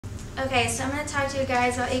Okay, so I'm going to talk to you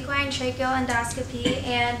guys about equine tracheal endoscopy,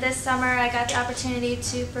 and this summer I got the opportunity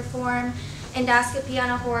to perform endoscopy on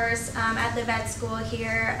a horse at the vet school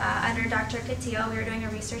here under Dr. Catillo. We were doing a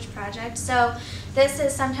research project. So this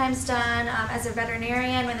is sometimes done as a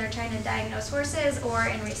veterinarian when they're trying to diagnose horses or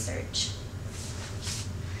in research.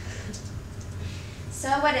 So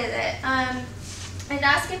what is it?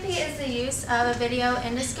 Endoscopy is the use of a video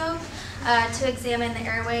endoscope to examine the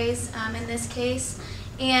airways in this case.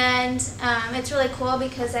 And it's really cool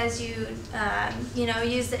because as you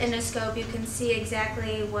use the endoscope, you can see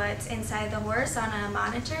exactly what's inside the horse on a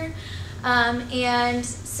monitor. And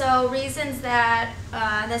so reasons that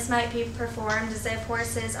this might be performed is if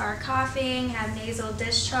horses are coughing, have nasal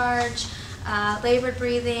discharge, labored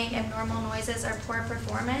breathing, abnormal noises, or poor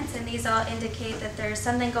performance, and these all indicate that there's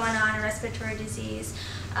something going on, a respiratory disease.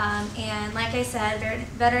 And like I said,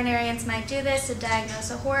 veterinarians might do this to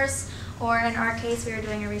diagnose a horse, or in our case, we were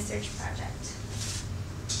doing a research project.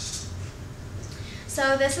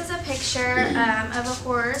 So this is a picture of a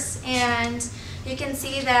horse, and you can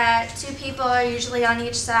see that two people are usually on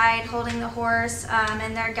each side holding the horse,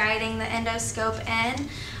 and they're guiding the endoscope in.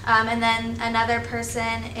 And then another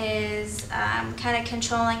person is kind of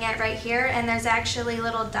controlling it right here, and there's actually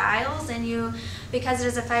little dials, and because it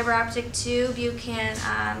is a fiber optic tube, you can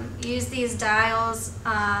use these dials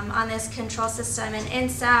on this control system, and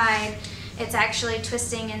inside it's actually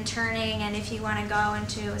twisting and turning, and if you want to go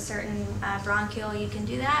into a certain bronchial, you can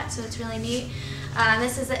do that, so it's really neat.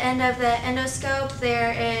 This is the end of the endoscope.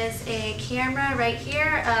 There is a camera right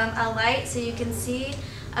here, a light, so you can see.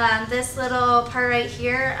 This little part right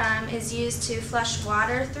here is used to flush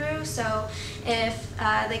water through, so if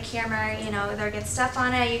the camera, there gets stuff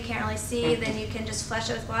on it, you can't really see, then you can just flush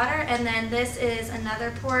it with water. And then this is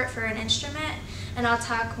another port for an instrument, and I'll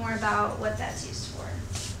talk more about what that's used for.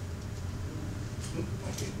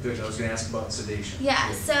 Okay, good. I was going to ask about sedation.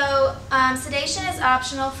 Yeah, so sedation is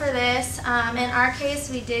optional for this. In our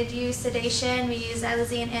case, we did use sedation. We used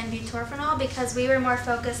xylazine and butorphanol because we were more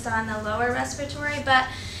focused on the lower respiratory. But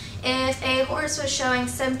if a horse was showing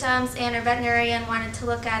symptoms and a veterinarian wanted to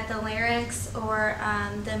look at the larynx or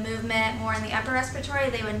the movement more in the upper respiratory,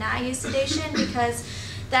 they would not use sedation because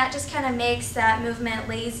that just kind of makes that movement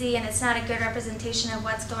lazy, and it's not a good representation of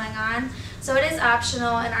what's going on. So it is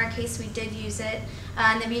optional. In our case, we did use it.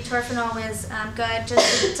 And the butorphanol was good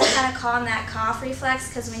just to kind of calm that cough reflex,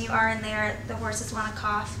 because when you are in there, the horses want to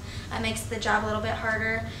cough. It makes the job a little bit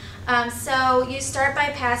harder. So you start by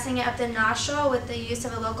passing it up the nostril with the use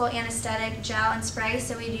of a local anesthetic gel and spray.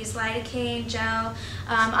 So we'd use lidocaine gel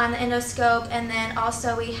on the endoscope, and then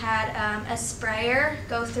also we had a sprayer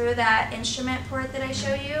go through that instrument port that I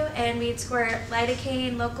showed you, and we'd squirt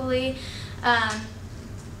lidocaine locally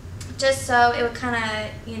just so it would kind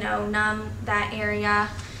of, numb that area.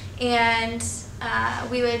 And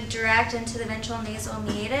we would direct into the ventral nasal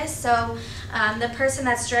meatus. So the person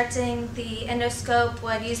that's directing the endoscope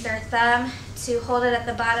would use their thumb to hold it at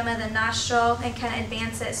the bottom of the nostril and kind of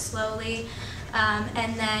advance it slowly.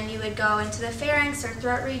 And then you would go into the pharynx or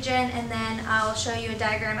throat region, and then I'll show you a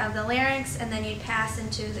diagram of the larynx, and then you'd pass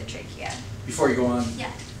into the trachea. Before you go on,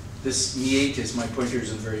 yeah. This meatus, my pointer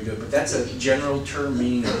isn't very good, but that's a general term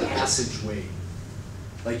meaning a passageway.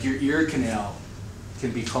 Like your ear canal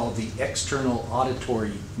can be called the external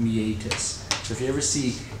auditory meatus. So if you ever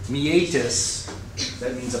see meatus,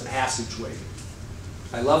 that means a passageway.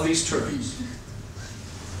 I love these terms.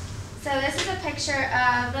 So this is a picture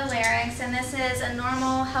of the larynx, and this is a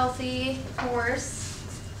normal, healthy horse.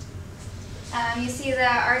 You see the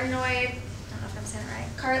arytenoid, I don't know if I'm saying it right,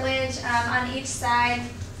 cartilage on each side,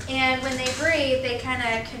 and when they breathe, they kind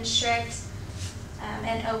of constrict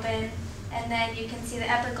and open. And then you can see the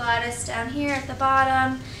epiglottis down here at the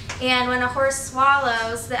bottom. And when a horse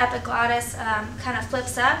swallows, the epiglottis kind of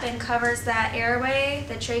flips up and covers that airway,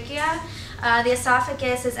 the trachea. The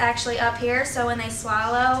esophagus is actually up here, so when they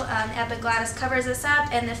swallow, the epiglottis covers this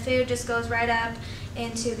up, and the food just goes right up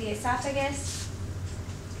into the esophagus.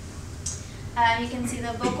 You can see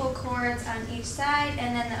the vocal cords on each side,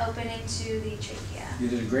 and then the opening to the trachea. You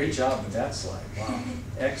did a great job with that slide. Wow,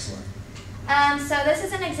 excellent. So this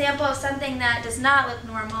is an example of something that does not look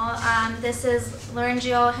normal. This is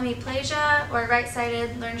laryngeal hemiplegia, or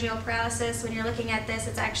right-sided laryngeal paralysis. When you're looking at this,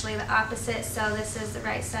 it's actually the opposite, so this is the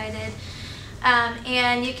right-sided.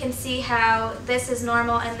 And you can see how this is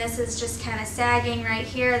normal and this is just kind of sagging right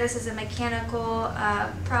here. This is a mechanical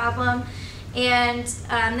problem. And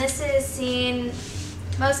this is seen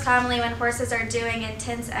most commonly when horses are doing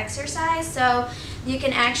intense exercise. So you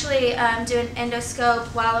can actually do an endoscope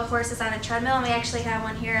while a horse is on a treadmill, and we actually have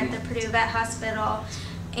one here at the Purdue Vet Hospital,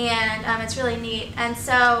 and it's really neat. And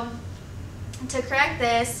so to correct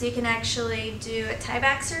this, you can actually do a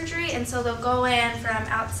tie-back surgery, and so they'll go in from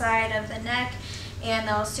outside of the neck and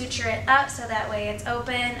they'll suture it up so that way it's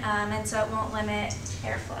open, and so it won't limit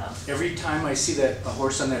airflow. Every time I see a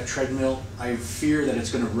horse on that treadmill, I fear that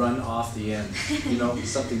it's going to run off the end. You know,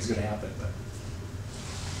 something's going to happen. But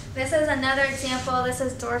this is another example. This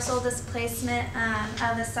is dorsal displacement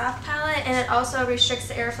of the soft palate, and it also restricts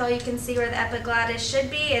the airflow. You can see where the epiglottis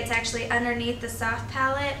should be. It's actually underneath the soft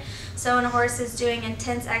palate. So when a horse is doing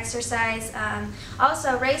intense exercise,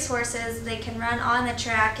 also race horses, they can run on the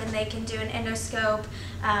track and they can do an endoscope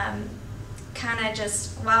kind of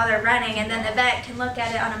just while they're running, and then the vet can look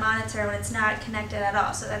at it on a monitor when it's not connected at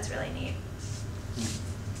all, so that's really neat.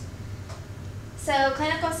 So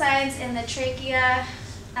clinical signs in the trachea,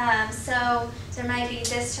 so there might be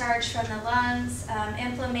discharge from the lungs,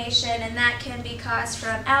 inflammation, and that can be caused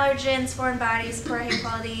from allergens, foreign bodies, poor air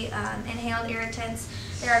quality, inhaled irritants.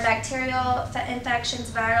 There are bacterial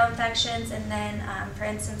infections, viral infections, and then, for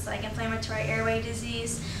instance, like inflammatory airway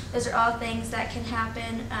disease. Those are all things that can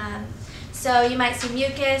happen. So you might see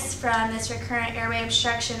mucus from this recurrent airway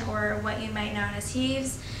obstruction, or what you might know as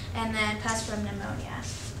heaves, and then pus from pneumonia.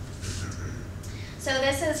 So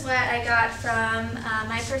this is what I got from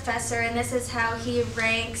my professor, and this is how he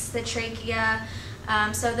ranks the trachea.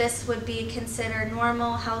 So this would be considered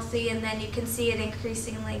normal, healthy, and then you can see it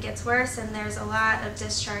increasingly gets worse, and there's a lot of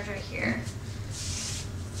discharge right here.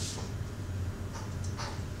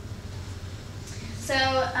 So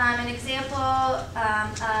an example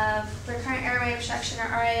of recurrent airway obstruction, or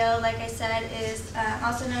RAO, like I said, is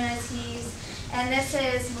also known as heaves. And this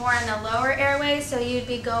is more in the lower airway, so you'd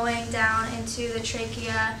be going down into the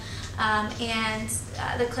trachea, and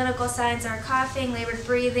the clinical signs are coughing, labored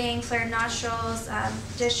breathing, flared nostrils,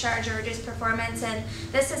 discharge or reduced performance. And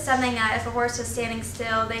this is something that if a horse was standing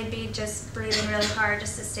still, they'd be just breathing really hard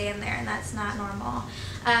just to stand there, and that's not normal.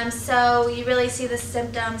 So you really see the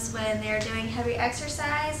symptoms when they're doing heavy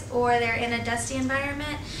exercise or they're in a dusty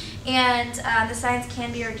environment. And the signs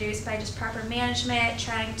can be reduced by just proper management,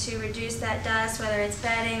 trying to reduce that dust, whether it's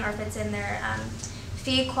bedding or if it's in their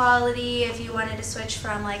feed quality, if you wanted to switch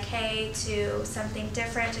from like hay to something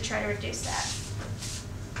different to try to reduce that.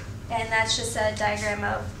 And that's just a diagram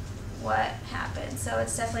of what happens. So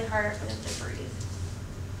it's definitely harder for them to breathe.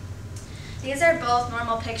 These are both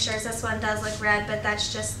normal pictures. This one does look red, but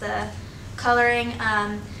that's just the coloring.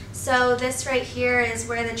 So this right here is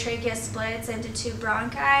where the trachea splits into two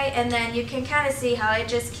bronchi, and then you can kind of see how it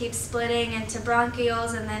just keeps splitting into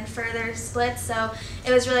bronchioles and then further splits. So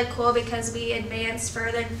it was really cool because we advanced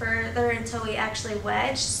further and further until we actually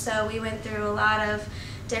wedged. So we went through a lot of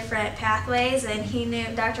different pathways, and he knew,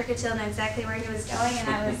 Dr. Catil knew exactly where he was going, and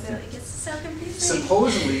I was like, it's so confusing.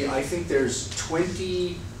 Supposedly, I think there's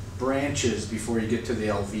 20 branches before you get to the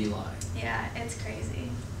LV line. Yeah, it's crazy.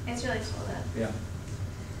 It's really cool though. Yeah.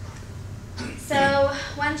 So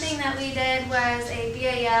one thing that we did was a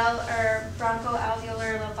BAL, or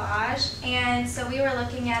bronchoalveolar lavage, and so we were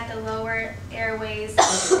looking at the lower airways,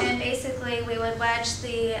 and basically we would wedge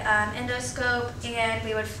the endoscope and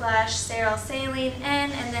we would flush sterile saline in,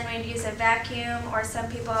 and then we'd use a vacuum, or some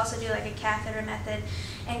people also do like a catheter method,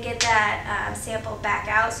 and get that sample back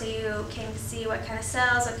out so you can see what kind of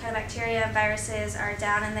cells, what kind of bacteria and viruses are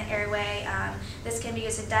down in the airway. This can be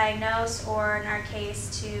used to diagnose, or in our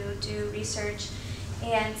case to do research.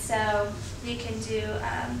 And so you can do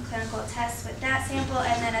clinical tests with that sample,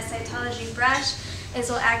 and then a cytology brush is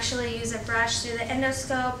we'll actually use a brush through the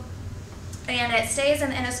endoscope, and it stays in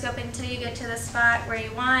the endoscope until you get to the spot where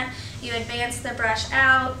you want. You advance the brush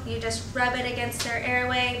out, you just rub it against their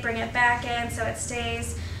airway, bring it back in so it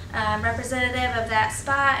stays representative of that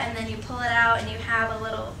spot, and then you pull it out and you have a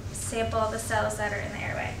little sample of the cells that are in the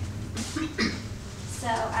airway. So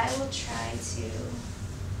I will try to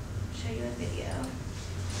show you a video.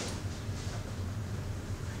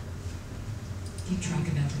 Keep track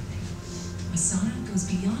of everything. Asana goes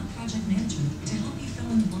beyond project management to help you fill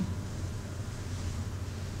in the blanks.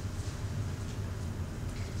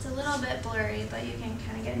 It's a little bit blurry, but you can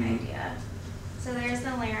kind of get an idea. So there's the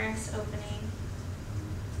larynx opening.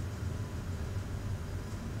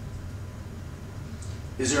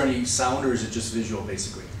 Is there any sound, or is it just visual,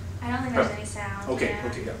 basically? I don't think there's any sound. Okay, yeah.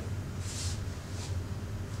 okay, yeah.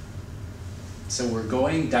 So we're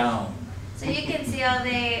going down. So you can see how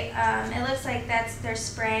they, it looks like they're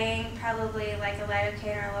spraying probably like a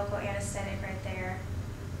lidocaine or a local anesthetic right there.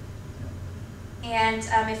 And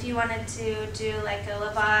if you wanted to do like a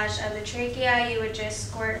lavage of the trachea, you would just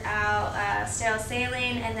squirt out sterile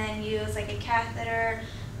saline and then use like a catheter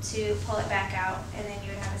to pull it back out, and then you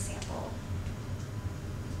would have a sample.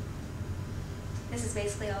 this is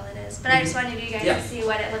basically all it is. But I just wanted you guys Yeah. to see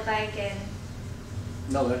what it looked like, and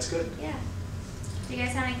No, that's good. yeah. Do you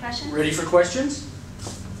guys have any questions? Ready for questions?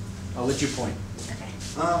 I'll let you point. Okay.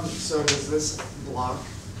 So does this block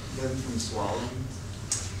them from swallowing?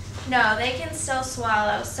 No, they can still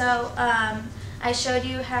swallow. So I showed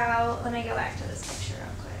you how, let me go back to this picture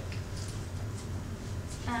real quick.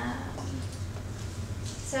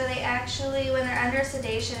 So they actually, when they're under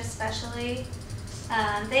sedation especially,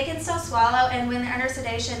 they can still swallow, and when they're under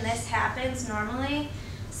sedation, this happens normally.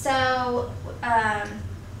 So,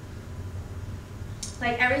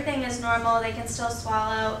 like everything is normal, they can still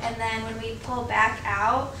swallow, and then when we pull back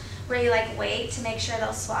out, we like wait to make sure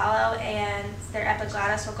they'll swallow and their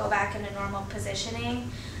epiglottis will go back into normal positioning.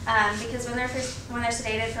 Because when they're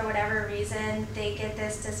sedated for whatever reason, they get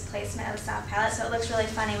this displacement of the soft palate, so it looks really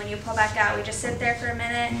funny when you pull back out. We just sit there for a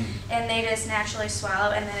minute, and they just naturally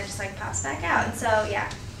swallow, and then it just like pops back out. And so yeah,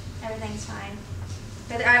 everything's fine.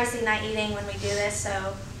 But they're obviously not eating when we do this,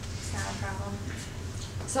 so it's not a problem.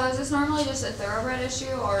 So is this normally just a thoroughbred issue,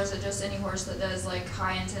 or is it just any horse that does like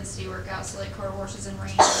high intensity workouts, so like quarter horses in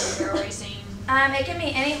range or barrel racing? It can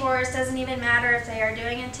be any horse, doesn't even matter if they are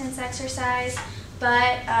doing intense exercise,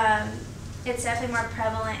 but it's definitely more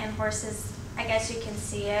prevalent in horses. I guess you can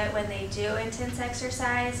see it when they do intense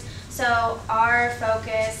exercise. So our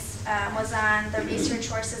focus was on the research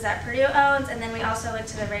horses that Purdue owns, and then we also went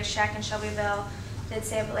to the racetrack in Shelbyville, did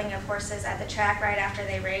sampling of horses at the track right after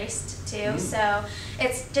they raced too. So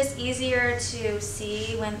it's just easier to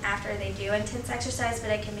see when after they do intense exercise, but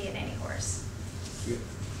it can be in any horse.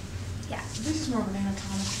 Yeah. This is more of an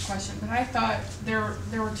anatomical question, but I thought there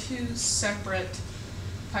were two separate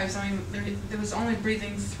pipes. I mean, there was only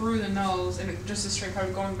breathing through the nose, and just a straight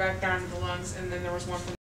pipe going back down to the lungs, and then there was one from